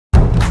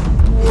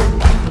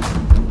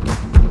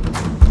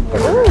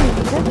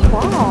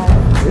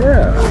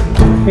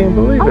can't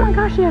believe it. Oh my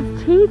gosh, he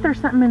has teeth or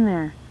something in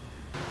there.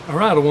 All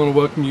right, I want to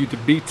welcome you to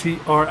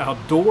BTR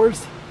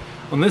Outdoors.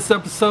 On this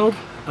episode,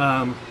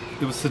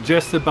 it was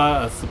suggested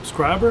by a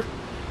subscriber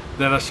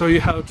that I show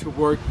you how to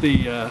work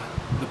the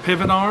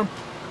pivot arm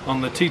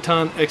on the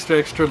Teton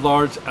extra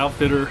large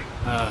outfitter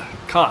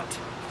cot.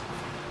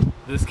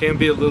 This can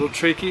be a little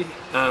tricky,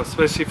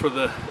 especially for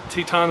the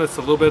Teton. It's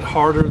a little bit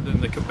harder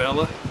than the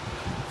Cabela.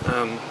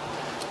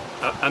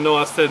 I know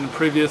I've said in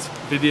previous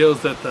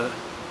videos that the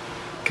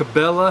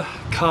Cabela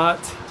cot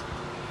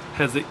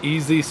has an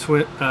easy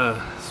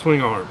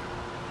swing arm.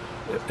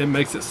 It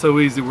makes it so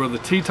easy, where the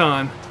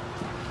Teton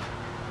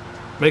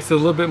makes it a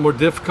little bit more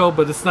difficult,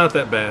 but it's not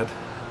that bad.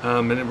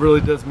 And it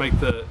really does make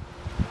the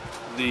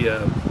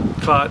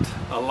cot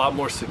a lot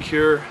more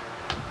secure,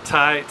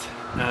 tight.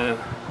 Like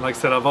I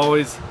said, I've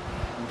always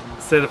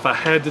said if I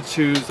had to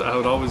choose, I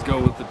would always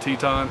go with the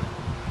Teton.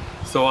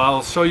 So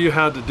I'll show you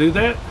how to do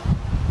that,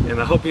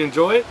 and I hope you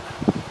enjoy it,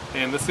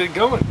 and let's get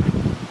going.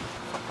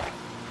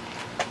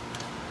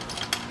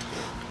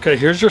 Okay,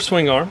 here's your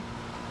swing arm.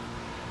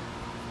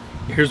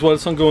 Here's what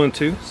it's going to go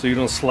into. So you're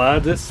going to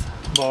slide this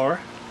bar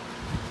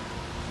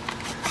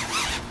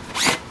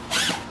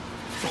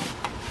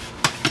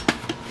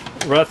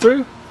right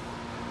through,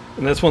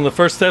 and that's one of the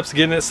first steps,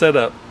 getting it set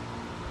up.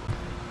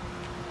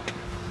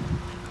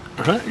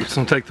 Alright, you're just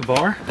going to take the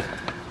bar,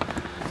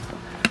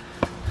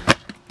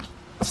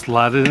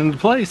 slide it into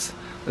place.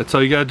 That's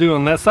all you got to do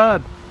on that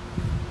side.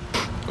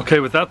 Okay,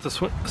 without the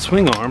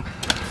swing arm,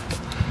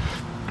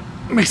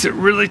 it makes it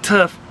really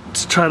tough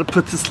to try to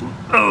put this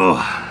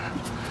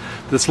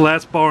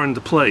last bar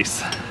into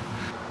place.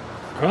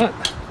 Alright,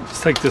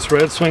 just take this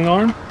red swing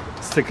arm,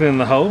 stick it in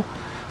the hole,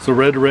 so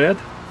red to red,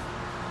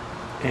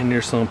 and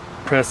you're just going to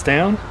press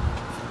down,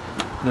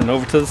 then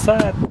over to the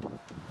side.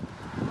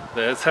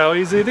 That's how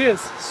easy it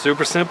is.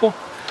 Super simple.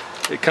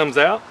 It comes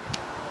out.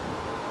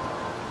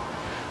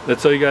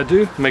 That's all you gotta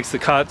do. Makes the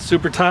cot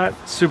super tight,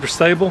 super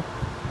stable.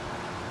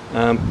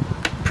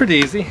 Pretty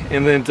easy.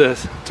 And then to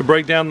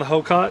break down the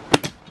whole cot,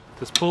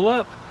 just pull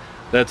up.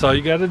 That's all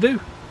you gotta do.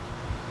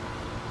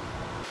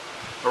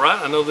 Alright,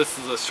 I know this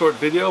is a short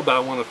video, but I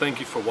want to thank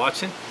you for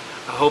watching.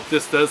 I hope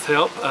this does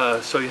help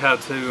show you how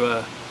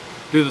to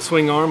do the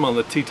swing arm on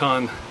the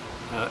Teton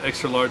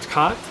extra large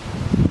cot.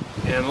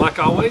 And like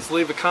always,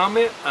 leave a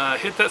comment,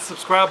 hit that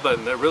subscribe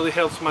button. That really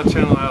helps my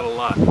channel out a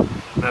lot,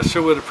 and I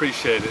sure would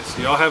appreciate it.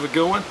 So y'all have a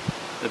good one.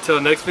 Until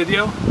the next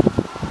video,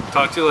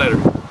 talk to you later.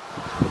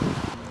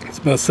 It's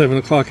about 7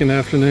 o'clock in the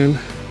afternoon.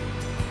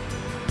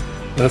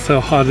 That's how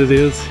hot it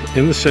is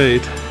in the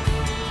shade.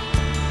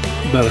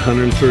 About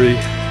 103,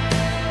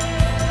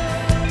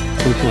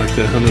 something like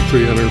that,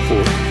 103,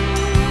 104.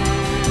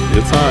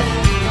 It's hot.